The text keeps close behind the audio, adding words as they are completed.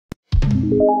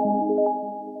Then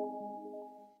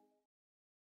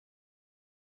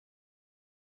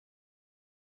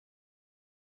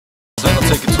I'll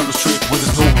take it to the street where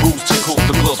there's no rules, take off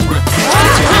the gloves, rip.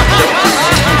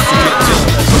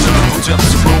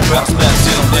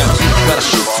 Gotta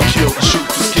shoot to kill, I shoot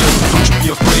to skill. Don't you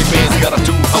be afraid, man's gotta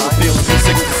do how it feels.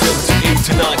 6 to 7 to 8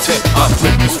 to 9, 10. I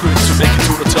flip the script to make it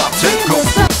to the top 10. Go.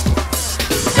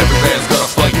 Every man's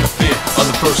gotta fight the fear. I'm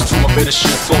the first to admit a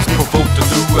shit. Thoughts provoke the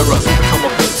new era. Become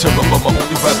a bit terror, but my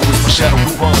only rival is my shadow.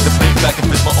 Move on to play back and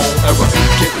miss my own era.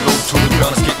 Getting low to the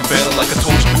ground, it's getting better like I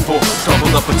told you before.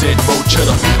 Double up a dead road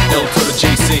cheddar. L to the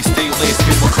J, say stay laced.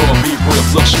 Spin my car, me, boy, a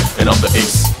flush, and I'm the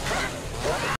ace.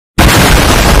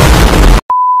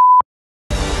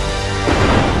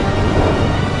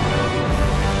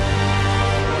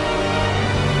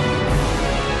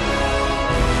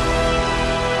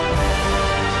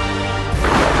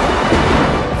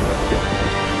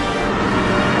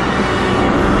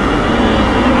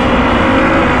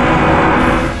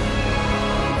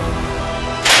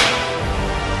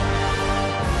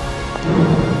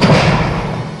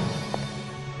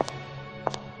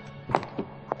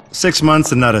 Six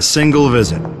months and not a single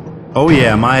visit. Oh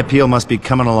yeah, my appeal must be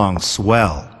coming along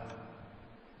swell.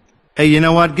 Hey, you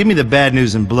know what? Give me the bad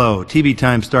news and blow. TV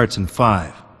time starts in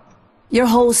 5. Your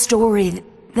whole story,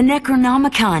 the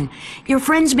Necronomicon, your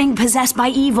friends being possessed by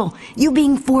evil, you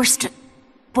being forced to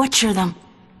butcher them.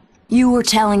 You were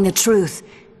telling the truth.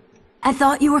 I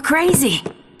thought you were crazy.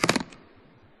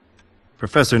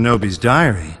 Professor Nobi's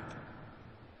diary.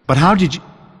 But how did you...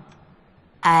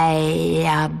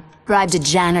 I bribed a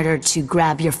janitor to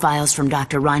grab your files from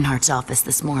Dr. Reinhardt's office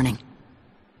this morning.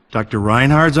 Dr.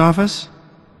 Reinhardt's office?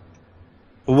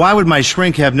 Why would my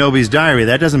shrink have Nobi's diary?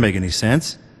 That doesn't make any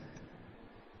sense.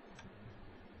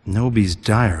 Nobi's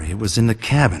diary, it was in the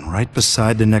cabin, right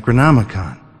beside the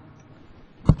Necronomicon.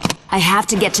 I have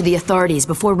to get to the authorities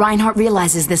before Reinhardt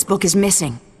realizes this book is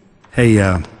missing. Hey,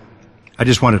 I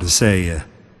just wanted to say,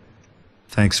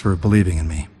 thanks for believing in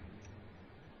me.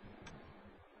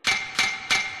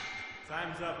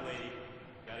 Time's up, lady.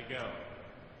 Gotta go.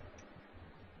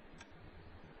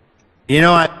 You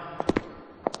know,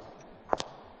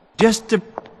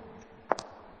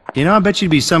 I bet you'd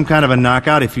be some kind of a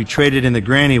knockout if you traded in the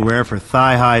granny wear for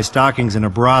thigh-high stockings and a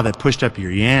bra that pushed up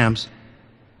your yams.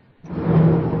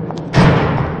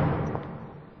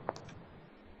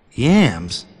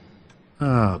 Yams?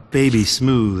 Oh, baby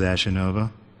smooth,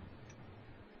 Ashanova.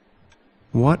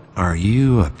 What are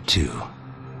you up to?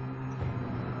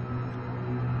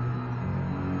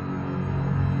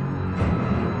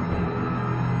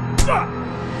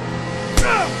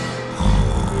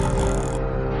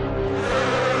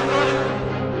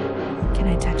 Can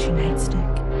I touch your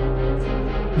nightstick?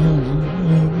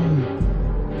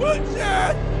 What's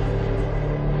that?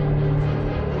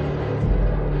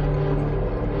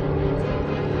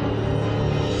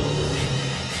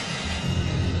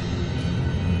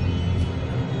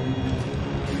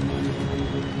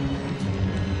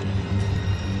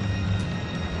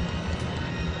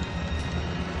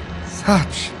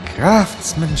 Such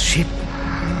craftsmanship.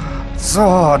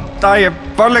 So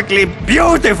diabolically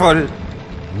beautiful.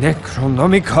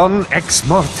 Necronomicon ex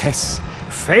mortis.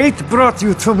 Fate brought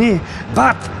you to me,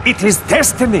 but it is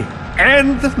destiny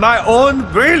and my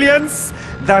own brilliance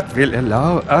that will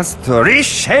allow us to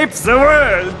reshape the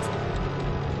world.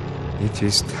 It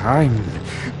is time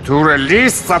to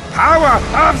release the power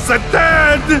of the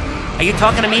dead. Are you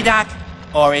talking to me, Doc?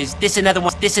 Or is this another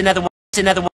one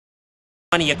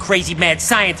of your crazy mad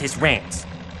scientist rants?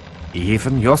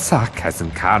 Even your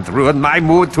sarcasm can't ruin my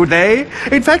mood today.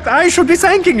 In fact, I should be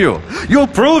thanking you. You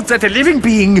proved that a living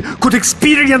being could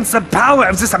experience the power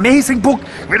of this amazing book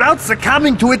without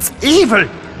succumbing to its evil.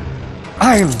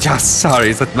 I'm just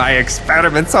sorry that my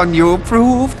experiments on you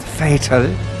proved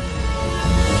fatal.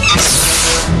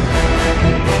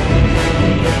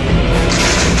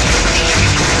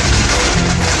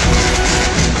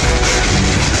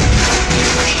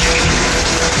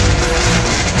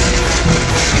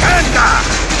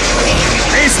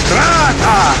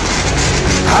 Strata!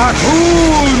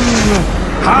 Hatun!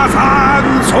 Hatan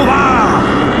Sova!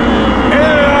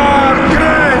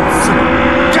 Ergretz!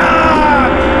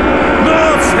 Jak!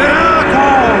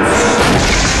 Nosferatos!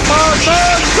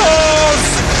 Amantos!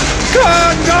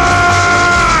 Kanga!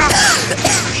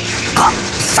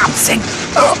 Something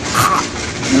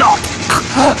not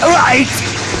right!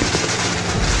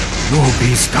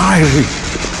 Nobi's diary!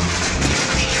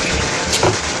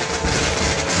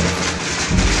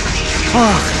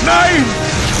 Ach, nein!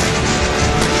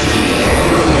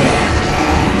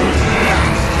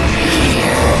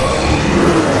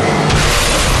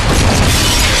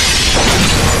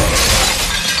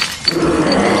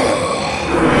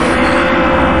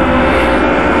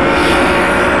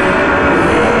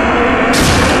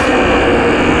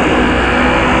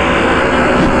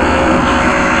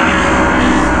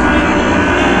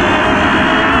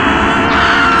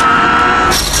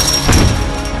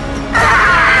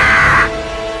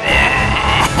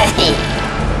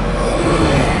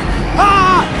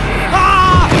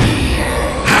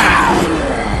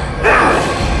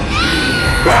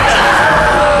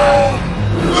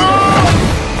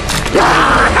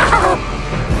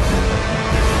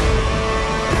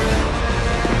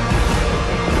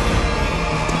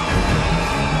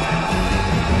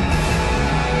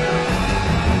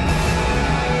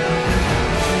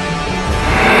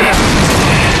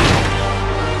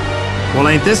 Well,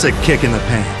 ain't this a kick in the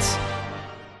pants?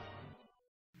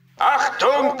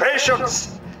 Achtung,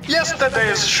 patients!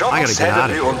 Yesterday's Shop's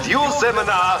Heavy and You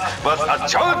seminar was a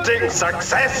jolting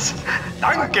success.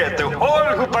 Danke to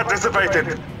all who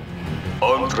participated.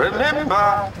 And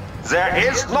remember, there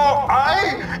is no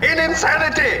I in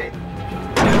insanity.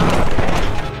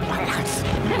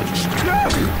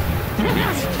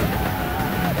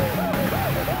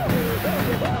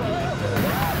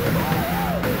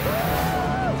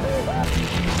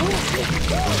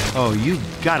 Oh, you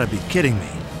gotta be kidding me.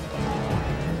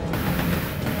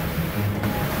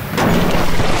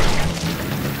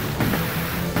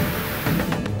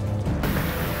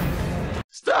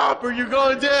 Stop or you're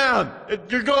going down!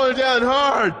 You're going down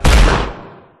hard!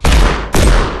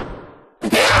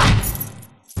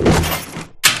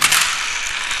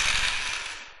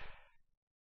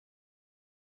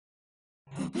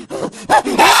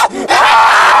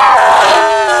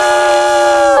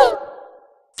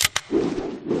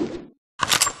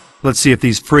 Let's see if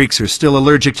these freaks are still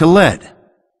allergic to lead.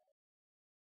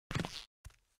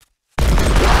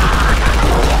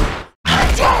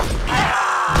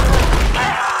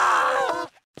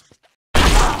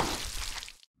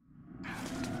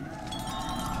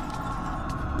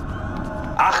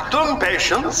 Achtung,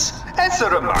 patients! As a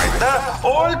reminder,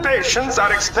 all patients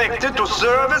are expected to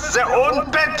service their own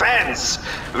bedpans.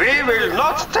 We will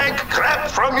not take crap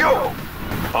from you.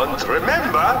 And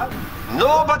remember,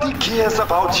 nobody cares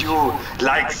about you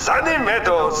like Sunny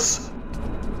Meadows.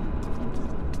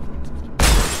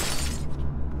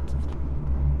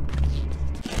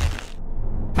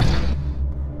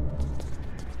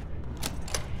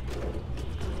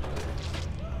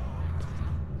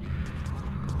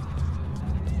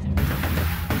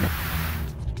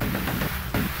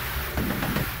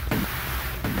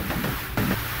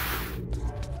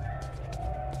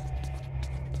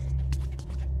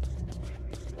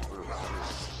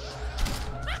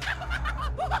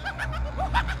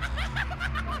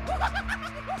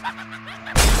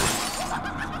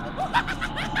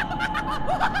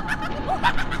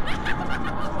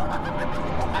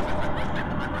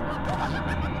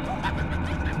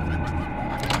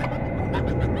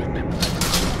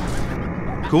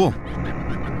 Cool.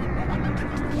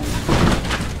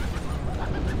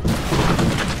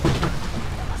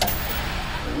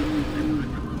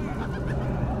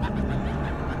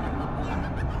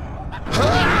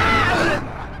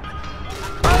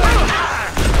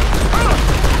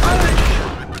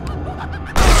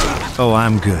 Oh,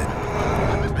 I'm good.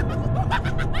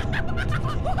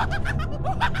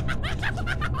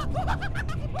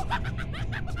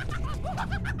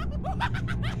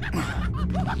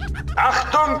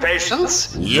 Achtung,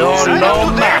 patients! You're Sign no up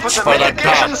today match the for the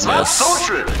medications darkness.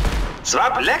 social.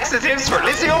 Swap laxatives for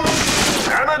lithium,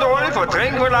 tramadol for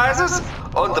tranquilizers,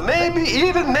 and maybe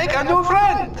even make a new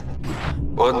friend.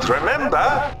 And remember,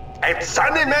 at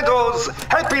Sunny Meadows,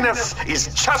 happiness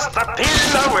is just a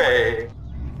pill away.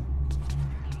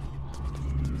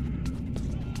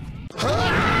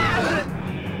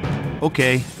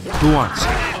 Okay, who wants?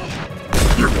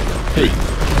 Hey,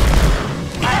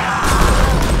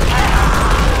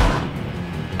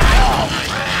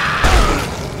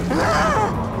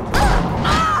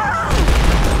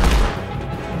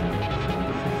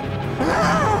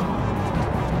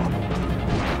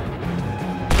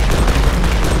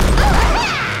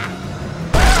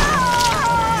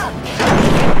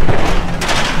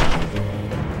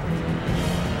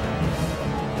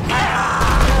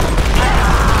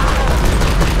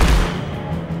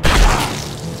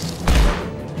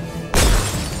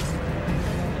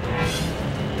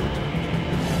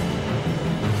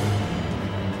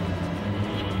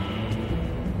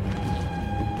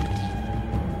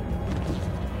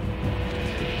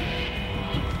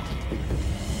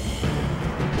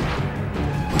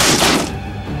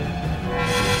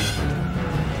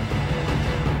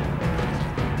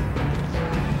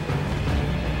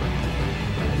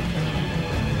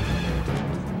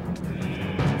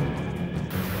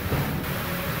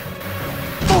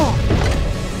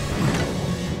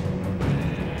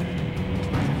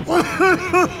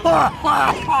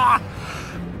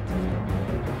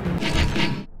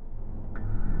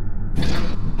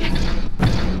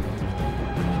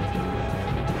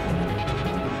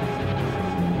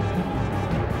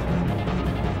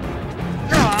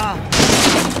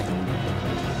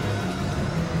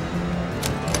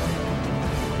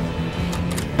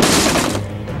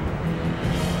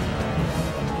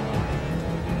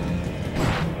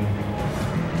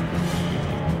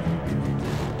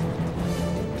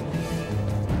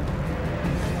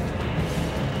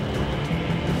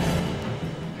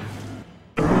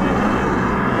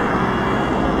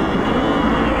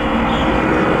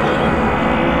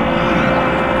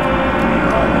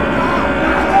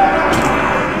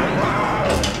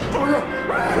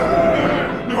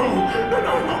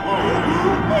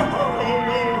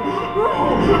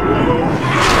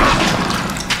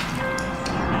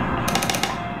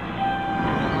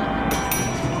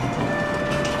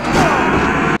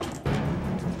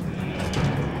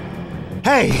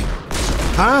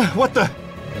 Huh? What the?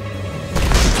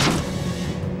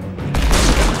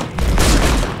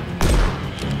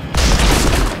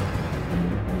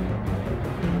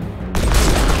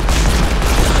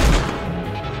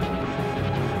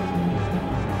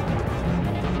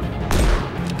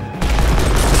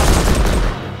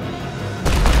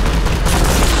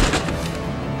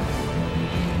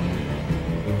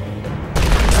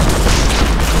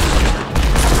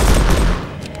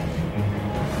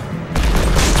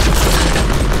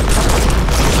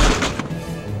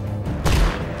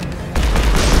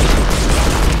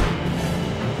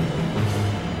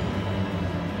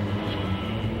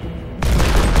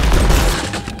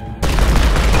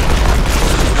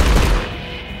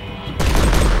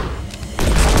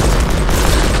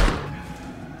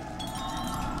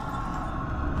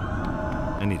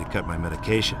 I need to cut my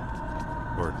medication.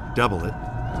 Or double it.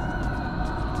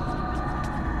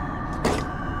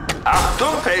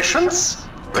 Achtung, patients!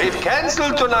 We've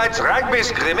cancelled tonight's rugby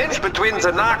scrimmage between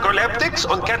the narcoleptics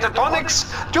and catatonics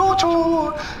due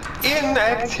to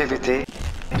inactivity.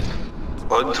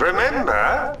 And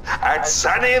remember, at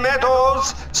Sunny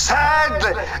Meadows, sad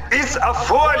is a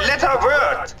 4-letter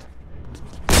word.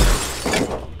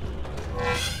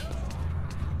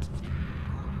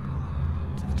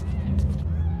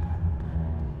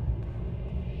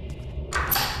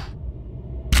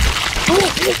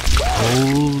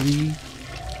 Holy...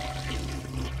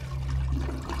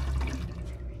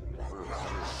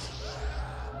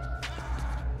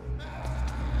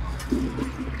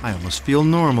 I almost feel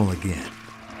normal again.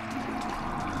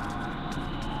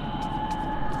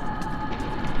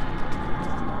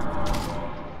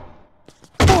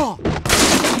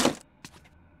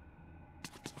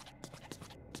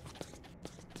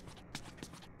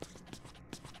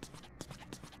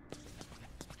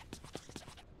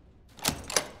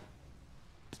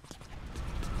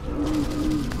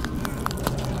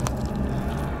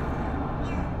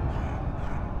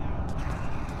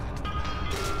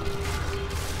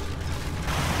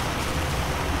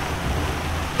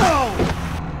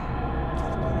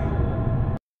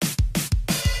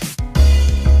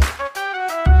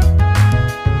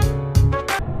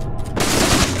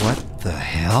 What the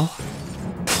hell?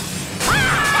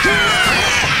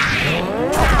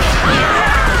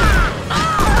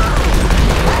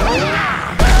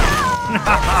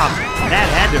 That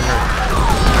had to hurt.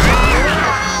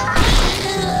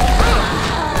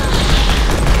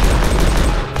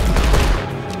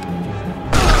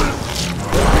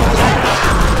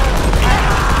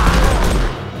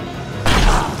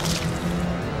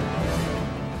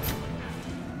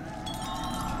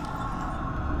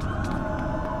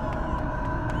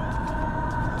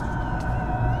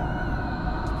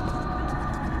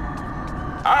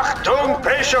 Achtung,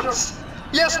 patients!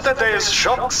 Yesterday's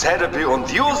Shock Therapy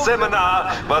and You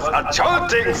seminar was a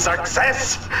jolting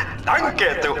success.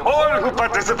 Danke to all who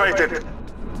participated.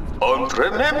 And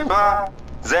remember,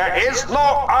 there is no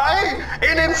I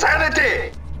in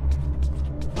insanity.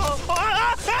 Oh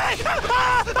my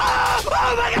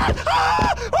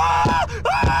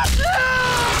God!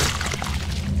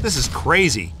 This is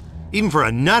crazy, even for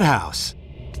a nut house.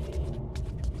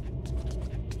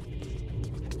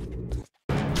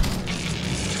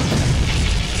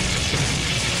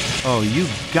 Oh, you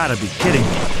gotta be kidding me.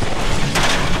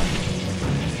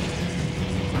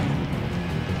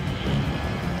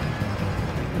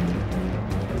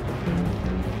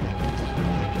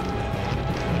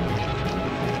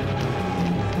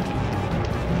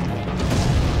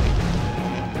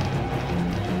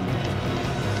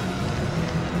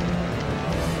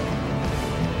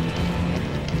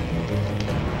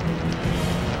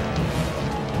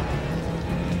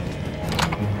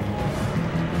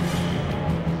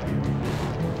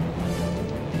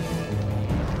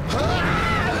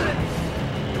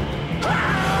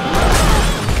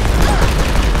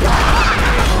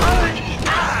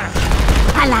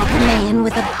 I like a man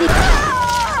with a big...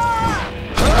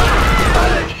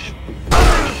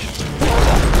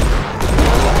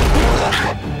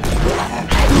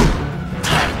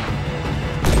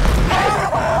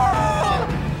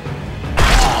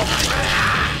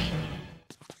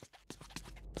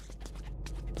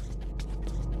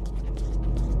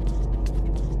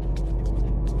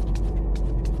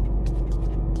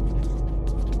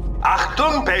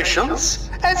 Achtung, patients!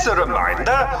 As a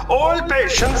reminder, all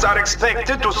patients are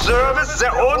expected to service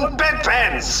their own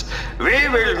bedpans. We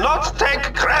will not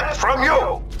take crap from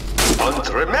you. And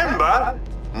remember,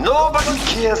 nobody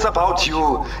cares about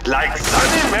you like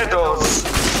Sunny Meadows.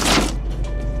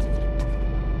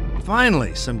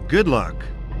 Finally, some good luck.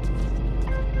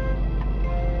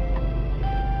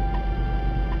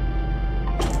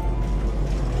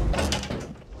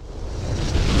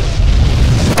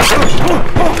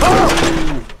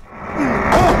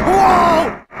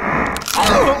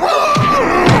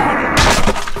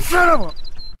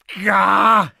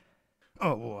 Gah!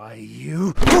 Oh, why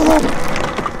you?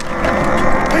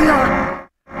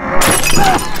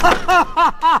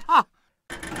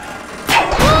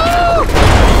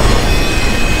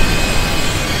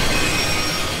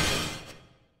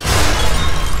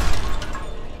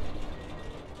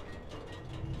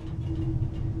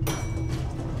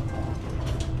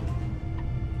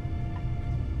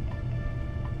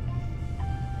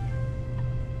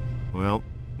 Well,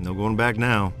 no going back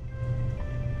now.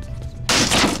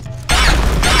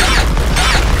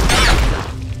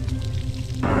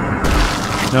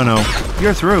 No,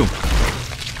 you're through.